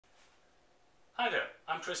Hi there,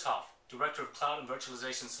 I'm Chris Hoff, Director of Cloud and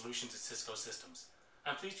Virtualization Solutions at Cisco Systems.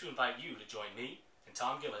 I'm pleased to invite you to join me and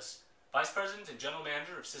Tom Gillis, Vice President and General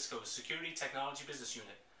Manager of Cisco's Security Technology Business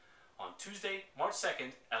Unit, on Tuesday, March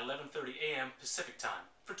 2nd at 11:30 a.m. Pacific Time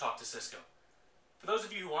for Talk2Cisco. For those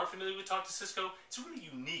of you who aren't familiar with Talk2Cisco, it's a really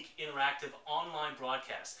unique, interactive, online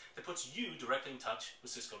broadcast that puts you directly in touch with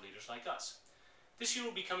Cisco leaders like us. This year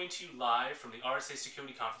we'll be coming to you live from the RSA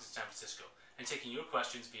Security Conference in San Francisco and taking your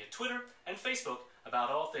questions via Twitter and Facebook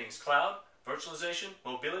about all things cloud, virtualization,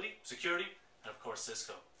 mobility, security, and of course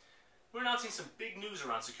Cisco. We're announcing some big news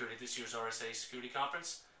around security at this year's RSA Security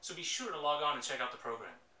Conference, so be sure to log on and check out the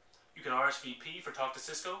program. You can RSVP for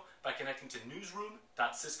Talk2Cisco by connecting to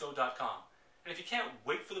newsroom.cisco.com. And if you can't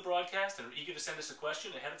wait for the broadcast and are eager to send us a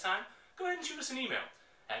question ahead of time, go ahead and shoot us an email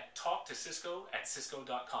at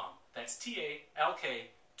talk2cisco@cisco.com. That's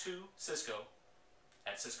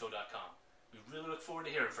TALK2Cisco@cisco.com. We really look forward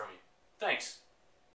to hearing from you. Thanks.